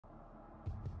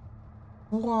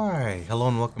Why, hello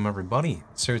and welcome everybody.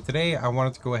 So today I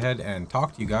wanted to go ahead and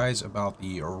talk to you guys about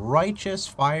the Righteous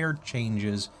Fire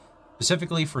changes,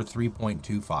 specifically for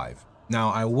 3.25. Now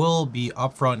I will be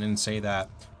upfront and say that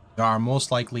there are most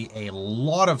likely a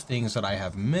lot of things that I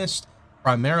have missed,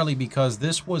 primarily because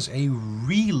this was a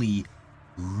really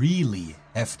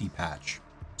hefty patch.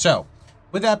 So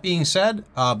with that being said,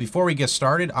 before we get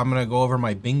started, I'm going to go over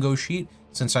my bingo sheet.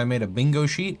 Since I made a bingo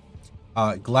sheet,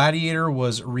 Gladiator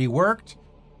was reworked.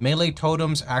 Melee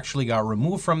totems actually got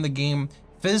removed from the game.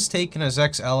 Fizz taken as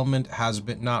X element has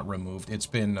been not removed. It's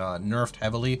been nerfed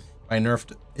heavily. By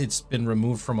nerfed, it's been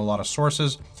removed from a lot of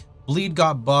sources. Bleed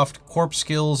got buffed. Corpse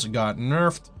skills got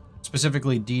nerfed,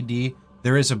 specifically DD.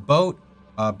 There is a boat.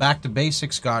 Back to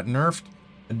basics got nerfed.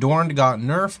 Adorned got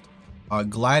nerfed. I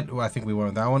think we went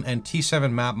with that one. And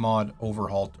T7 map mod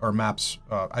overhauled, or maps.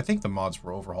 I think the mods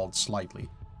were overhauled slightly.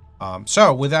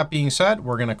 So with that being said,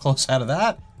 we're gonna close out of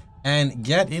that and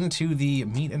get into the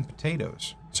meat and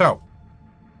potatoes. So,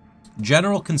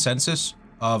 general consensus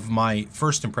of my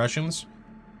first impressions,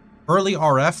 early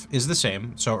RF is the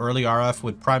same. So early RF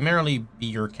would primarily be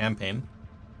your campaign,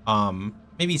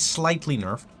 maybe slightly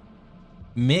nerfed.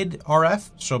 Mid RF,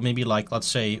 so maybe like, let's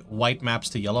say, white maps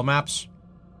to yellow maps,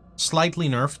 slightly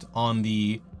nerfed on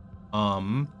the,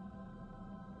 I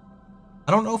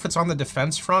don't know if it's on the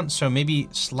defense front, so maybe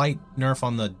slight nerf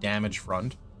on the damage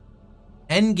front.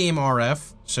 Endgame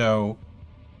RF, so,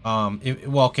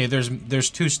 well, okay, there's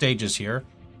two stages here.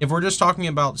 If we're just talking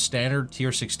about standard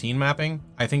tier 16 mapping,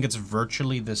 I think it's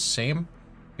virtually the same.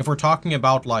 If we're talking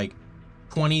about like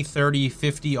 20, 30,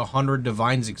 50, 100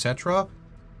 divines, etc.,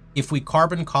 if we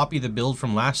carbon copy the build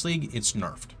from last league, it's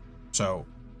nerfed. So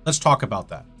let's talk about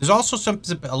that. There's also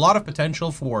a lot of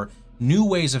potential for new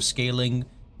ways of scaling,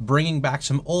 bringing back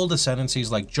some old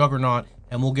ascendancies like Juggernaut,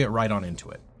 and we'll get right on into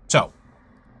it. So,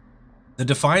 the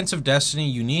Defiance of Destiny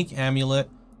unique amulet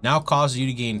now causes you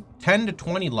to gain 10 to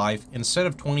 20 life instead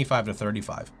of 25 to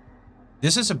 35.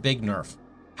 This is a big nerf.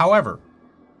 However,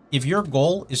 if your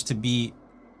goal is to be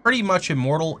pretty much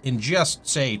immortal in just,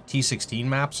 say, T16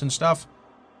 maps and stuff,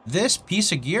 this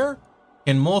piece of gear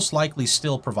can most likely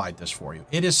still provide this for you.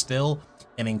 It is still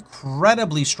an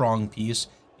incredibly strong piece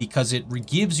because it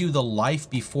gives you the life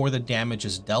before the damage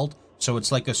is dealt, so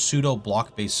it's like a pseudo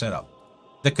block-based setup.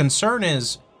 The concern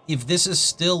is, if this is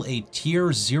still a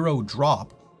tier 0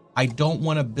 drop, I don't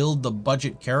want to build the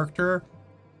budget character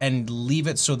and leave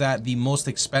it so that the most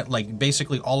like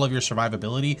basically all of your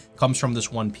survivability comes from this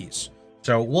one piece.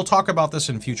 So we'll talk about this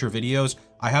in future videos.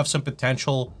 I have some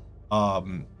potential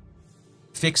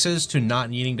fixes to not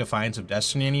needing Defiance of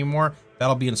Destiny anymore.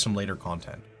 That'll be in some later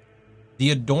content.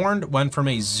 The Adorned went from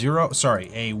a 50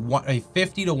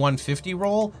 to 150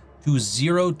 roll to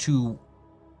 0 to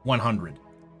 100.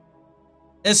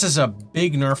 This is a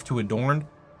big nerf to Adorned.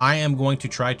 I am going to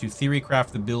try to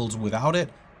theorycraft the builds without it,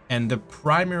 and the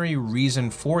primary reason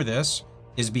for this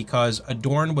is because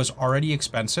Adorned was already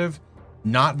expensive,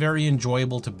 not very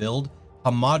enjoyable to build,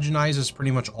 homogenizes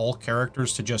pretty much all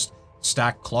characters to just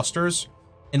stack clusters,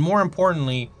 and more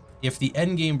importantly, if the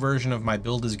endgame version of my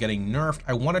build is getting nerfed,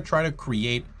 I want to try to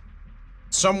create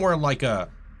somewhere like a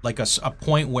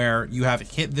point where you have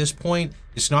hit this point,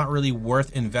 it's not really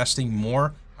worth investing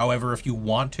more. However, if you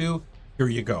want to, here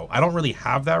you go. I don't really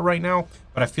have that right now,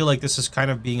 but I feel like this is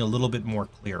kind of being a little bit more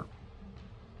clear.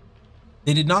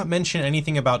 They did not mention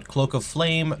anything about Cloak of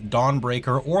Flame,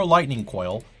 Dawnbreaker, or Lightning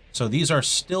Coil, so these are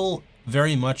still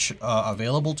very much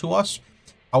available to us.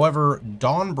 However,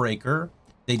 Dawnbreaker,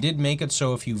 they did make it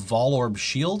so if you Vol Orb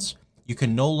shields, you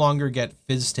can no longer get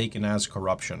Fizz taken as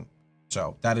corruption.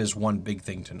 So that is one big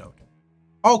thing to note.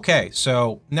 Okay,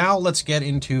 so now let's get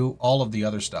into all of the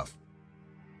other stuff.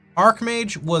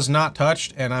 Archmage was not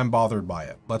touched, and I'm bothered by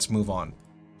it. Let's move on.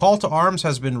 Call to Arms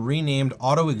has been renamed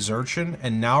Auto Exertion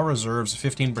and now reserves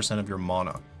 15% of your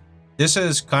mana. This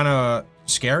is kind of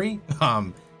scary.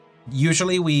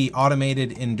 Usually we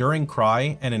automated Enduring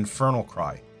Cry and Infernal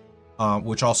Cry,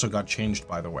 which also got changed,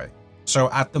 by the way. So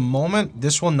at the moment,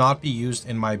 this will not be used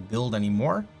in my build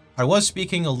anymore. I was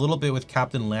speaking a little bit with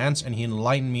Captain Lance, and he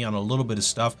enlightened me on a little bit of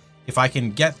stuff. If I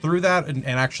can get through that and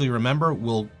actually remember,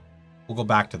 we'll go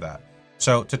back to that.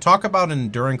 So to talk about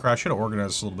Enduring Cry, I should have organized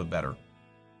this a little bit better.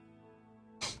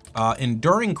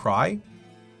 Enduring Cry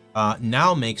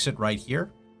now makes it right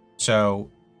here. So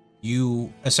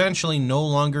you essentially no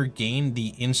longer gain the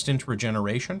instant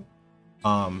regeneration.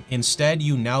 Instead,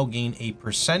 you now gain a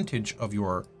percentage of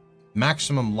your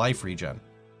maximum life regen,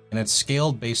 and it's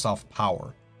scaled based off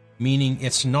power, meaning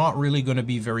it's not really going to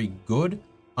be very good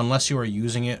unless you are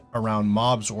using it around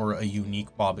mobs or a unique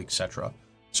mob, etc.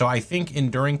 So I think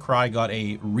Enduring Cry got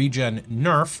a regen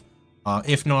nerf,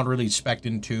 if not really spec'd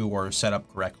into or set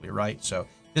up correctly, right? So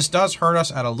this does hurt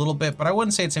us at a little bit, but I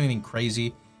wouldn't say it's anything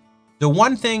crazy. The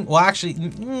one thing, well, actually,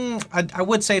 I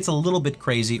would say it's a little bit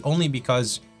crazy, only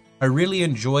because I really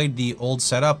enjoyed the old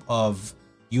setup of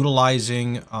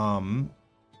utilizing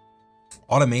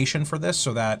automation for this,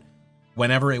 so that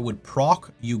whenever it would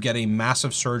proc, you get a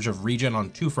massive surge of regen on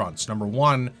two fronts. Number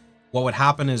one, what would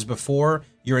happen is before,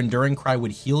 your Enduring Cry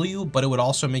would heal you, but it would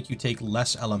also make you take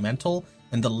less elemental,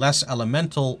 and the less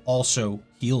elemental also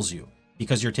heals you,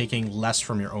 because you're taking less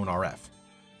from your own RF.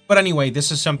 But anyway,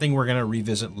 this is something we're going to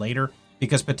revisit later,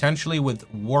 because potentially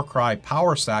with Warcry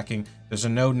power stacking, there's a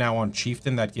node now on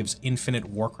Chieftain that gives infinite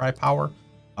Warcry power.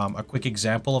 A quick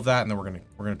example of that, and then we're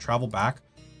gonna travel back,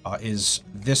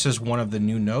 this is one of the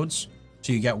new nodes.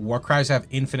 So you get Warcries have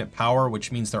infinite power,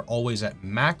 which means they're always at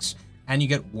max, and you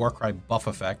get Warcry buff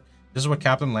effect. This is what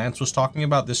Captain Lance was talking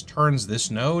about. This turns this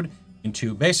node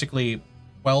into basically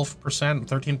 12%,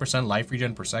 13% life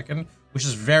regen per second, which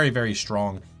is very, very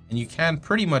strong. And you can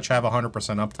pretty much have 100%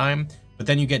 uptime, but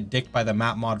then you get dicked by the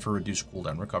map mod for reduced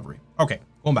cooldown recovery. Okay,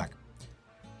 going back.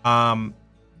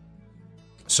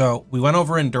 So we went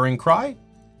over Enduring Cry.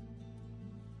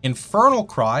 Infernal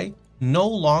Cry no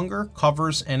longer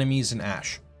covers enemies in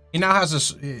ash. It now has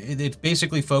this, it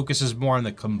basically focuses more on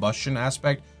the combustion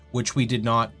aspect, which we did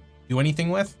not do anything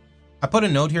with. I put a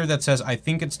note here that says, I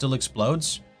think it still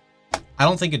explodes. I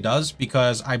don't think it does,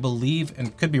 because I believe,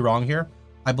 and could be wrong here,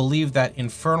 I believe that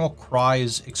Infernal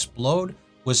Cry's explode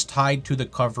was tied to the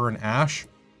cover in ash,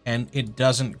 and it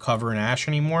doesn't cover in ash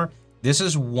anymore. This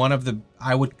is one of the,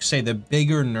 I would say, the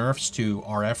bigger nerfs to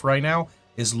RF right now,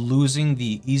 is losing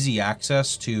the easy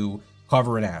access to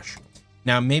cover in ash.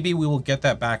 Now, maybe we will get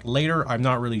that back later. I'm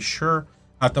not really sure.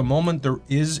 At the moment, there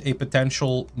is a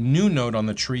potential new node on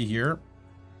the tree here,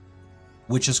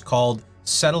 which is called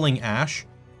Settling Ash.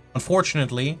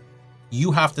 Unfortunately,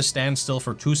 you have to stand still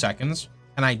for 2 seconds,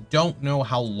 and I don't know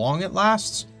how long it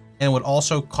lasts, and it would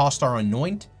also cost our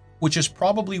Anoint, which is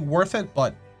probably worth it,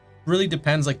 but really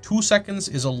depends. Like 2 seconds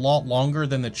is a lot longer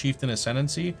than the Chieftain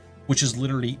Ascendancy, which is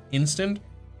literally instant.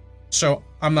 So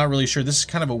I'm not really sure. This is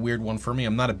kind of a weird one for me.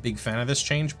 I'm not a big fan of this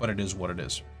change, but it is what it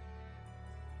is.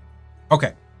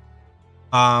 Okay.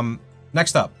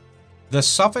 Next up, the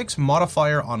suffix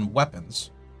modifier on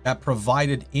weapons that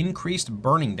provided increased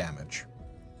burning damage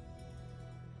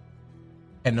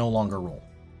can no longer roll.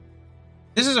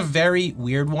 This is a very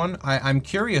weird one. I'm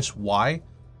curious why.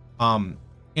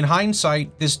 In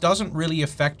hindsight, this doesn't really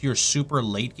affect your super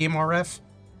late game RF,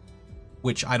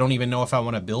 which I don't even know if I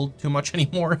want to build too much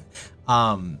anymore.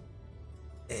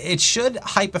 It should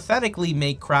hypothetically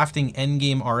make crafting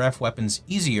endgame RF weapons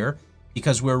easier,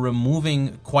 because we're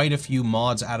removing quite a few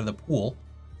mods out of the pool.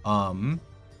 I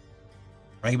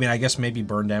mean, I guess maybe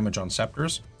burn damage on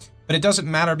scepters, but it doesn't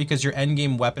matter, because your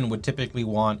endgame weapon would typically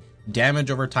want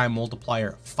damage over time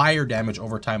multiplier, fire damage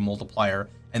over time multiplier,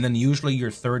 and then usually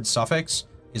your third suffix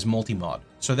is multi-mod.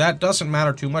 So that doesn't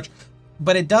matter too much,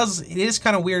 but it is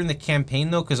kind of weird in the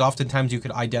campaign though, because oftentimes you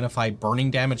could identify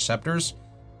burning damage scepters,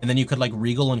 and then you could like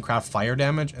regal and craft fire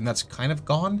damage, and that's kind of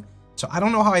gone. So I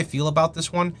don't know how I feel about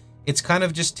this one. It's kind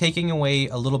of just taking away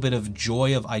a little bit of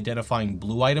joy of identifying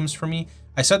blue items for me.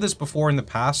 I said this before in the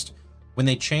past, when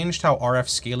they changed how RF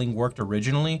scaling worked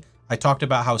originally, I talked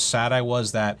about how sad I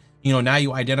was that, you know, now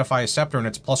you identify a scepter and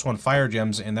it's +1 fire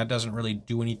gems, and that doesn't really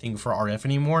do anything for RF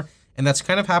anymore. And that's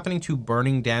kind of happening to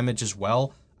burning damage as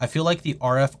well. I feel like the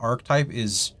RF archetype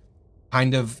is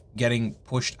kind of getting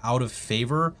pushed out of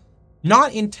favor.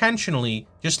 Not intentionally,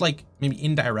 just like maybe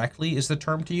indirectly is the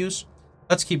term to use.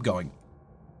 Let's keep going.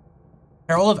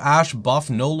 Herald of Ash buff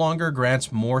no longer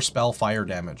grants more spell fire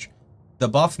damage. The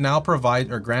buff now provides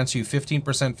or grants you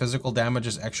 15% physical damage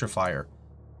as extra fire.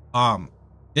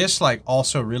 This like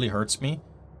also really hurts me.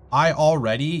 I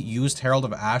already used Herald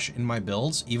of Ash in my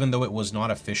builds, even though it was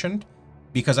not efficient,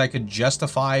 because I could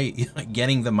justify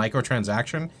getting the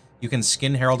microtransaction. You can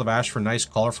skin Herald of Ash for nice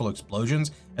colorful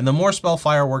explosions, and the more spell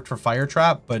fire worked for fire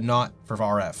trap, but not for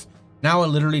RF. Now it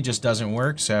literally just doesn't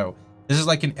work, so this is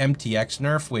like an MTX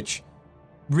nerf, which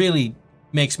really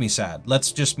makes me sad.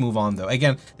 Let's just move on though.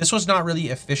 Again, this was not really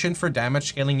efficient for damage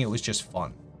scaling, it was just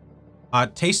fun.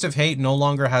 Taste of Hate no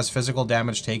longer has physical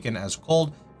damage taken as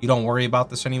cold. You don't worry about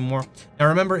this anymore. Now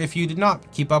remember, if you did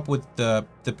not keep up with the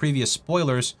previous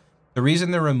spoilers, the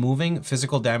reason they're removing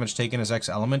physical damage taken as X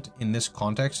element in this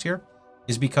context here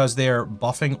is because they're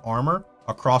buffing armor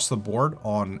across the board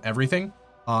on everything.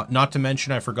 Not to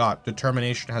mention, I forgot,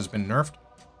 Determination has been nerfed.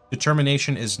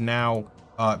 Determination is now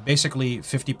basically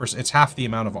 50%. It's half the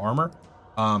amount of armor.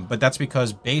 But that's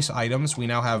because base items, we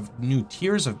now have new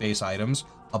tiers of base items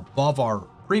above our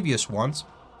previous ones.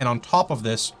 And on top of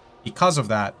this, because of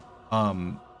that,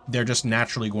 they're just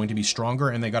naturally going to be stronger,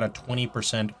 and they got a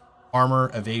 20%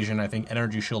 armor, evasion, I think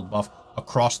energy shield buff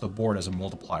across the board as a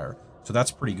multiplier. So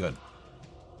that's pretty good.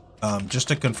 Just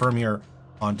to confirm here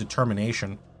on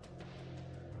determination.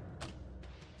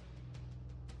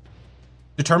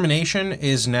 Determination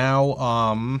is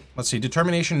now, let's see,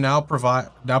 determination now provide,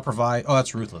 oh,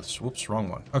 that's ruthless. Whoops, wrong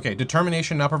one. Okay,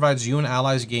 determination now provides you and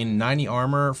allies gain 90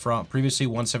 armor from previously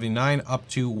 179 up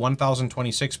to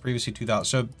 1026, previously 2000.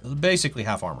 So basically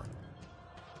half armor.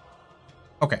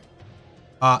 Okay.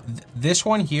 This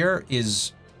one here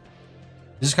is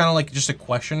kind of like just a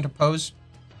question to pose.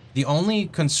 The only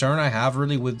concern I have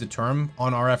really with the term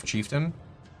on RF Chieftain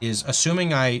is,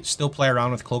 assuming I still play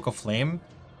around with Cloak of Flame,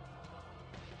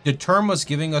 the term was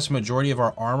giving us majority of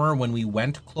our armor when we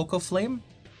went Cloak of Flame.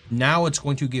 Now it's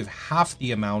going to give half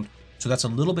the amount, so that's a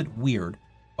little bit weird,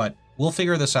 but we'll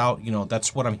figure this out. You know,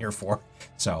 that's what I'm here for.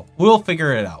 So we'll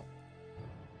figure it out.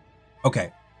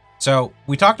 Okay, so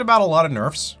we talked about a lot of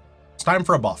nerfs. It's time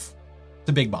for a buff. It's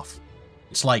a big buff.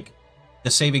 It's like the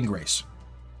saving grace.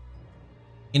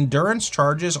 Endurance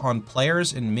charges on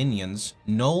players and minions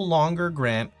no longer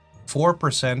grant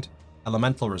 4%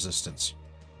 elemental resistance.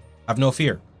 Have no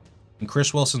fear. In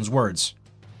Chris Wilson's words,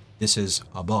 this is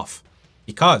a buff,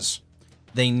 because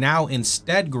they now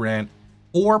instead grant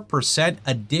 4%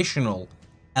 additional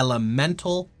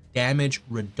elemental damage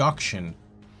reduction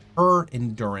per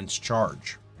endurance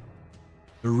charge.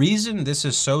 The reason this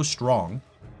is so strong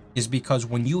is because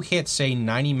when you hit, say,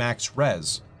 90 max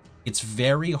res, it's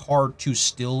very hard to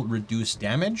still reduce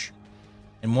damage.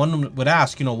 And one would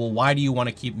ask, you know, well, why do you want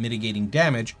to keep mitigating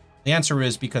damage? The answer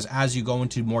is because as you go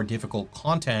into more difficult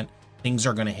content, things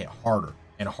are going to hit harder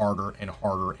and harder and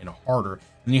harder and harder.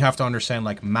 And you have to understand,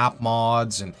 like, map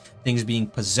mods and things being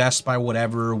possessed by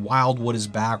whatever. Wildwood is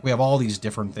back. We have all these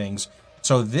different things.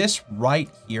 So this right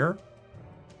here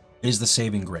is the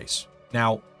saving grace.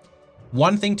 Now,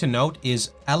 one thing to note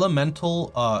is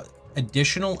additional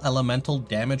elemental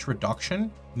damage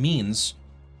reduction means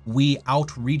we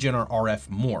out-regen our RF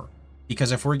more.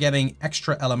 Because if we're getting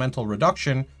extra elemental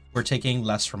reduction, we're taking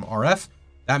less from RF.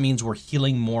 That means we're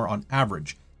healing more on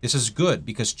average. This is good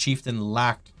because Chieftain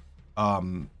lacked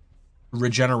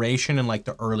regeneration in like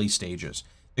the early stages.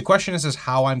 The question is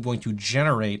how I'm going to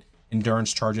generate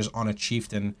endurance charges on a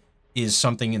Chieftain is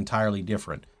something entirely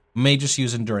different. May just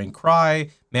use Enduring Cry,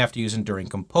 may have to use Enduring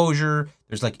Composure.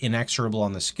 There's like Inexorable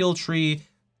on the skill tree.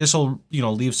 This will, you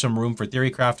know, leave some room for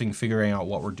theory crafting, figuring out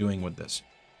what we're doing with this.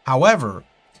 However,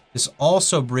 this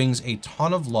also brings a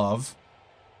ton of love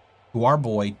to our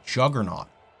boy Juggernaut,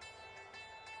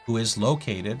 who is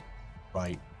located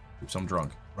right, oops, I'm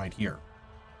drunk, right here.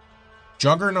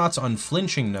 Juggernaut's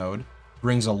unflinching node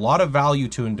brings a lot of value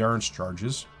to endurance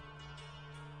charges.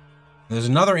 There's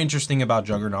another interesting about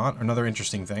Juggernaut, another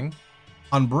interesting thing.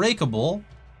 Unbreakable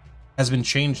has been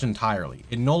changed entirely.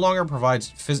 It no longer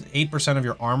provides 8% of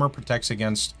your armor protects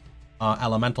against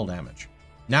elemental damage.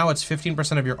 Now it's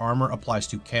 15% of your armor applies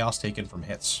to chaos taken from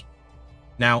hits.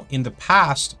 Now, in the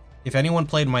past, if anyone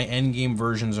played my endgame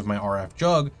versions of my RF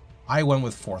Jug, I went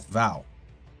with Fourth Vow.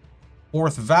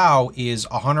 Fourth Vow is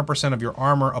 100% of your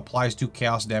armor applies to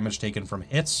chaos damage taken from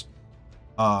hits.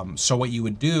 So what you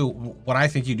would do, what I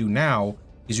think you do now,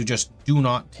 is you just do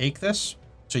not take this.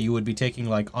 So you would be taking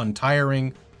like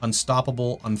Untiring,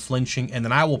 Unstoppable, Unflinching, and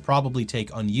then I will probably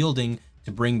take Unyielding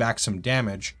to bring back some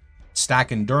damage,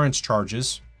 stack endurance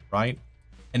charges, right?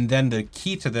 And then the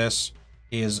key to this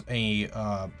is a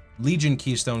Legion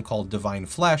keystone called Divine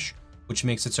Flesh, which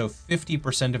makes it so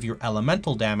 50% of your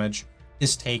elemental damage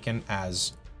is taken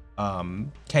as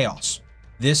chaos.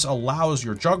 This allows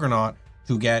your Juggernaut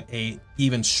to get a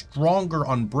even stronger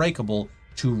Unbreakable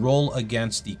to roll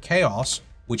against the chaos,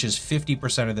 which is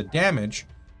 50% of the damage,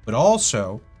 but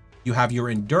also you have your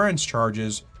endurance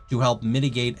charges to help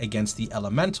mitigate against the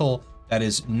elemental that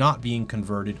is not being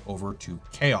converted over to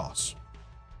chaos.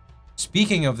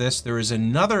 Speaking of this, there is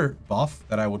another buff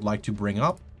that I would like to bring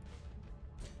up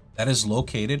that is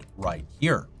located right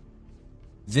here.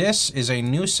 This is a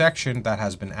new section that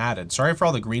has been added. Sorry for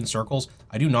all the green circles.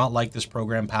 I do not like this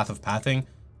program, Path of Pathing.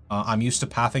 I'm used to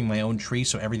pathing my own tree,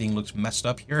 so everything looks messed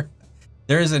up here.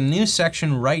 There is a new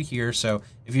section right here. So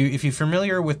if you're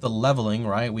familiar with the leveling,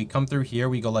 right, we come through here,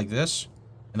 we go like this,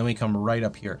 and then we come right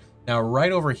up here. Now,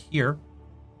 right over here,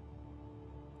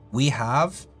 we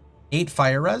have 8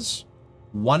 fire res,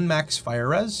 1 max fire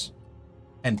res,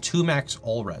 and 2 max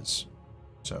all res.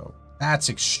 So that's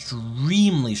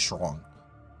extremely strong.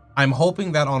 I'm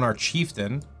hoping that on our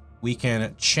Chieftain, we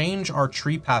can change our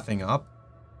tree pathing up,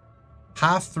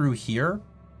 path through here,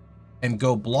 and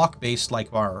go block-based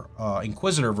like our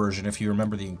Inquisitor version, if you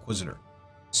remember the Inquisitor.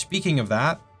 Speaking of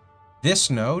that, this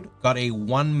node got a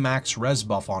 1 max res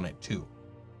buff on it too.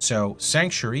 So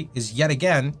Sanctuary is yet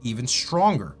again even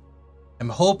stronger. I'm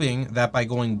hoping that by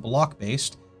going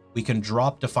block-based, we can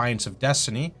drop Defiance of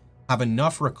Destiny, have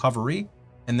enough recovery,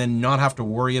 and then not have to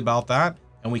worry about that,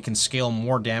 and we can scale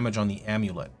more damage on the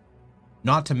amulet.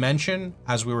 Not to mention,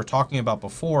 as we were talking about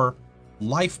before,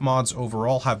 life mods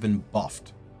overall have been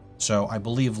buffed. So I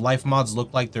believe life mods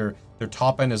look like their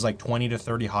top end is like 20 to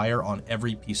 30 higher on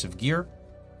every piece of gear.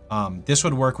 This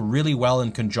would work really well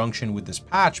in conjunction with this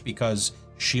patch because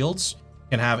shields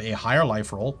can have a higher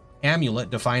life roll, amulet,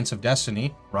 Defiance of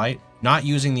Destiny, right? Not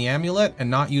using the amulet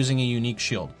and not using a unique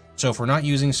shield. So if we're not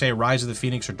using, say, Rise of the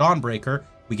Phoenix or Dawnbreaker,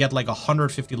 we get like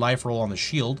 150 life roll on the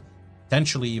shield,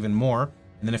 potentially even more.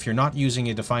 And then if you're not using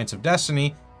a Defiance of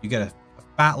Destiny, you get a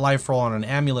fat life roll on an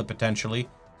amulet potentially.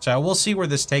 So we'll see where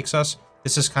this takes us.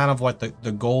 This is kind of what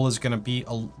the goal is going to be.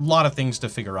 A lot of things to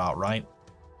figure out, right?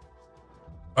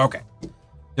 Okay.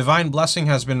 Divine Blessing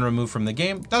has been removed from the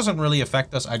game. Doesn't really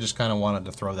affect us. I just kind of wanted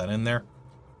to throw that in there.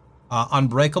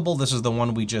 Unbreakable, this is the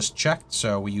one we just checked,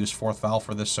 so we use 4th Vow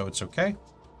for this, so it's okay.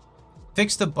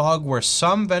 Fix the bug where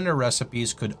some vendor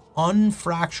recipes could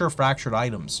unfracture fractured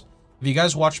items. If you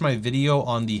guys watched my video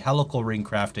on the helical ring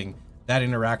crafting, that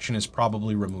interaction is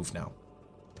probably removed now.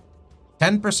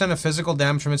 10% of physical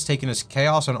damage from its taken as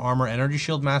Chaos and Armor Energy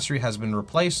Shield Mastery has been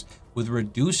replaced with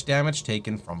reduced damage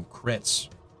taken from crits.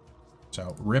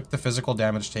 So, rip the physical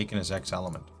damage taken as X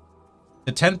element.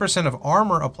 The 10% of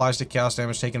armor applies to chaos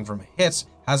damage taken from hits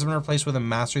has been replaced with a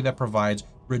mastery that provides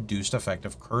reduced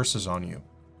effective curses on you.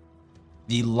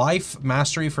 The life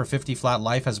mastery for 50 flat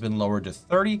life has been lowered to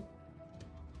 30.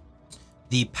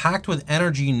 The Pact with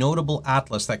Energy Notable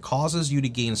Atlas that causes you to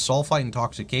gain Sulfite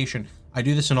Intoxication. I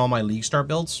do this in all my League Start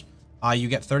builds. You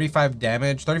get 35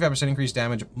 damage, 35% increased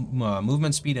damage,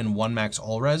 movement speed, and 1 max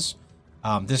all res.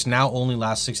 This now only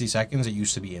lasts 60 seconds. It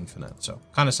used to be infinite, so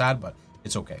kind of sad, but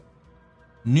it's okay.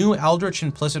 New Eldritch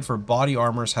Implicit for body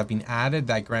armors have been added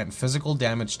that grant physical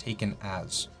damage taken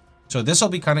as. So this will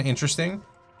be kind of interesting.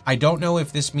 I don't know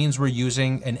if this means we're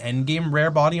using an endgame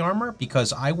rare body armor,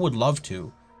 because I would love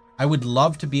to. I would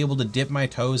love to be able to dip my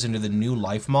toes into the new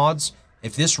life mods.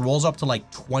 If this rolls up to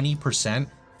like 20%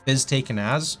 phys taken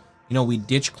as, you know, we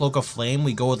ditch Cloak of Flame,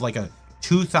 we go with like a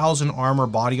 2,000 armor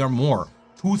body armor, more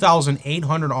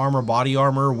 2,800 armor body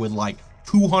armor with like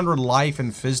 200 life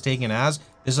and phys taken as.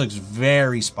 This looks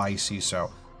very spicy,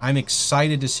 so I'm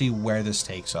excited to see where this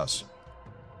takes us.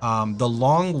 The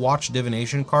Long Watch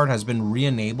Divination card has been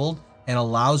re-enabled and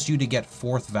allows you to get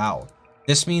 4th Vow.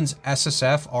 This means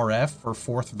SSF RF for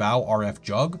 4th Vow RF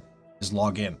Jug is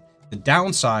log in. The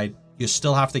downside, you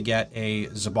still have to get a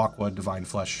Zabakwa Divine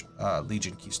Flesh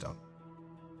Legion Keystone.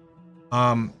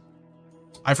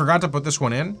 I forgot to put this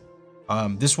one in.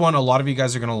 This one a lot of you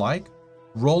guys are going to like.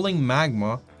 Rolling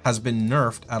Magma has been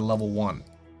nerfed at level 1.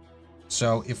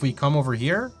 So if we come over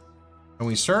here and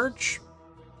we search,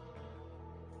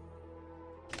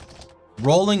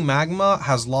 Rolling Magma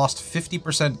has lost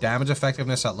 50% damage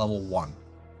effectiveness at level 1,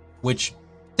 which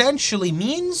potentially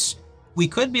means we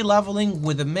could be leveling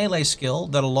with a melee skill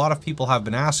that a lot of people have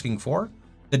been asking for.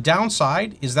 The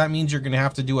downside is that means you're going to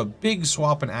have to do a big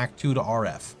swap in Act 2 to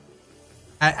RF.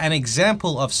 An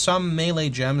example of some melee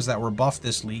gems that were buffed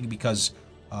this league, because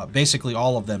basically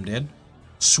all of them did,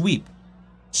 Sweep.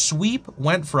 Sweep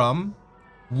went from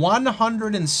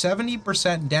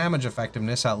 170% damage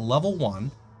effectiveness at level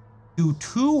 1 to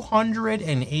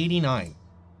 289.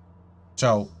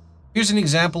 So here's an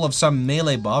example of some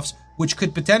melee buffs, which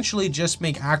could potentially just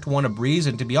make Act 1 a breeze.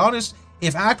 And to be honest,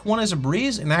 if Act 1 is a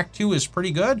breeze and Act 2 is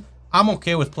pretty good, I'm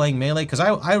okay with playing melee, because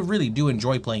I really do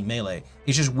enjoy playing melee.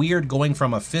 It's just weird going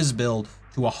from a fizz build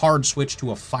to a hard switch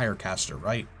to a firecaster,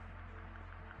 right?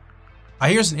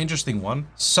 Here's an interesting one.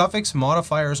 Suffix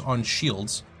modifiers on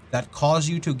shields that cause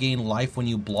you to gain life when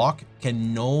you block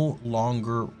can no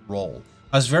longer roll.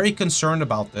 I was very concerned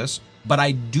about this, but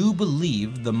I do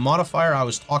believe the modifier I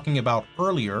was talking about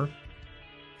earlier,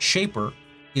 Shaper,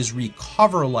 is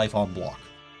recover life on block.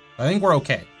 I think we're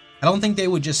okay. I don't think they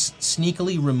would just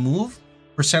sneakily remove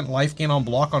 % life gain on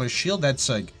block on a shield. That's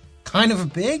like kind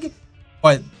of big,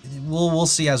 but we'll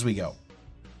see as we go.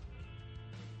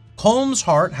 Holmes'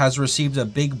 Heart has received a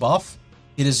big buff.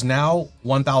 It is now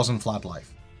 1,000 flat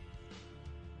life.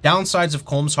 Downsides of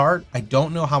Colm's Heart, I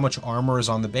don't know how much armor is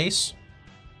on the base.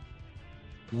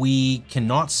 We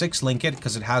cannot 6-link it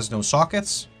because it has no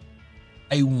sockets.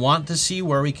 I want to see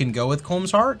where we can go with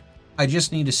Colm's Heart. I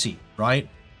just need to see, right?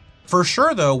 For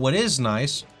sure, though, what is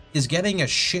nice is getting a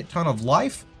shit ton of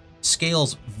life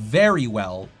scales very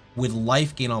well with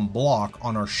life gain on block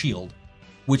on our shield,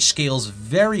 which scales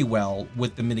very well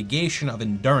with the mitigation of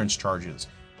endurance charges,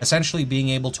 essentially being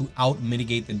able to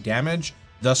out-mitigate the damage,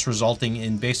 thus resulting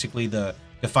in basically the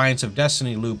Defiance of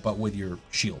Destiny loop, but with your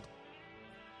shield.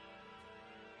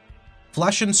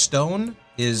 Flesh and Stone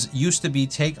used to be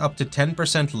take up to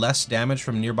 10% less damage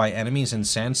from nearby enemies in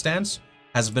Sand Stance,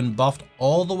 has been buffed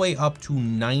all the way up to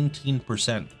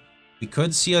 19%. We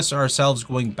could see ourselves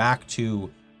going back to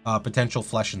potential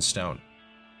Flesh and Stone.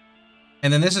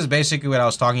 And then this is basically what I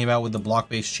was talking about with the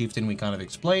block-based chieftain we kind of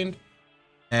explained.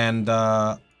 And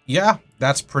yeah,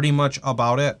 that's pretty much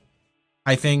about it.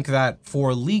 I think that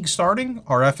for League starting,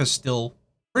 RF is still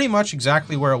pretty much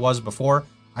exactly where it was before.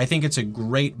 I think it's a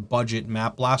great budget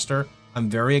map blaster. I'm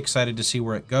very excited to see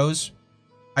where it goes.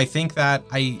 I think that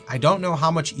I don't know how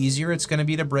much easier it's going to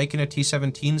be to break into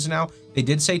T17s now. They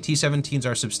did say T17s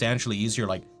are substantially easier,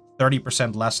 like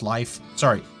 30% less life,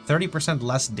 sorry, 30%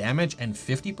 less damage and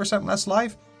 50% less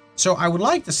life. So I would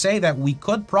like to say that we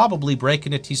could probably break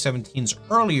into T17s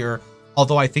earlier,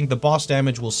 although I think the boss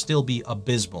damage will still be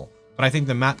abysmal. But I think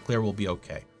the map clear will be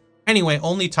okay. Anyway,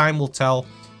 only time will tell.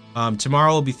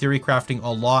 Tomorrow will be theory crafting a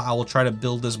lot. I will try to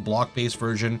build this block-based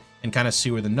version and kind of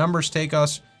see where the numbers take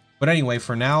us. But anyway,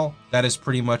 for now, that is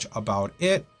pretty much about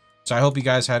it. So I hope you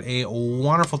guys had a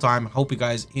wonderful time. Hope you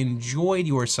guys enjoyed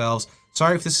yourselves.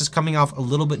 Sorry if this is coming off a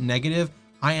little bit negative.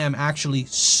 I am actually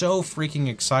so freaking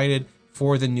excited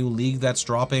for the new league that's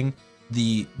dropping.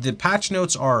 The patch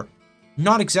notes are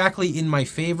not exactly in my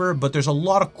favor, but there's a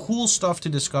lot of cool stuff to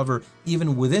discover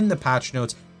even within the patch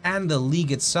notes, and the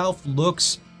league itself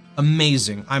looks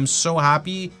amazing. I'm so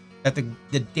happy that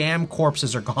the damn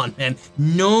corpses are gone, man.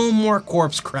 No more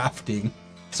corpse crafting.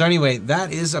 So anyway,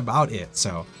 that is about it.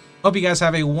 So hope you guys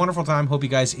have a wonderful time. Hope you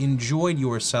guys enjoyed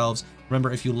yourselves.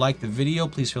 Remember, if you liked the video,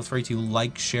 please feel free to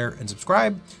like, share, and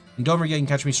subscribe. And don't forget, you can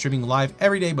catch me streaming live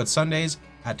every day but Sundays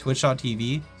at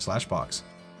twitch.tv/Pohx.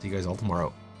 See you guys all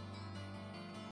tomorrow.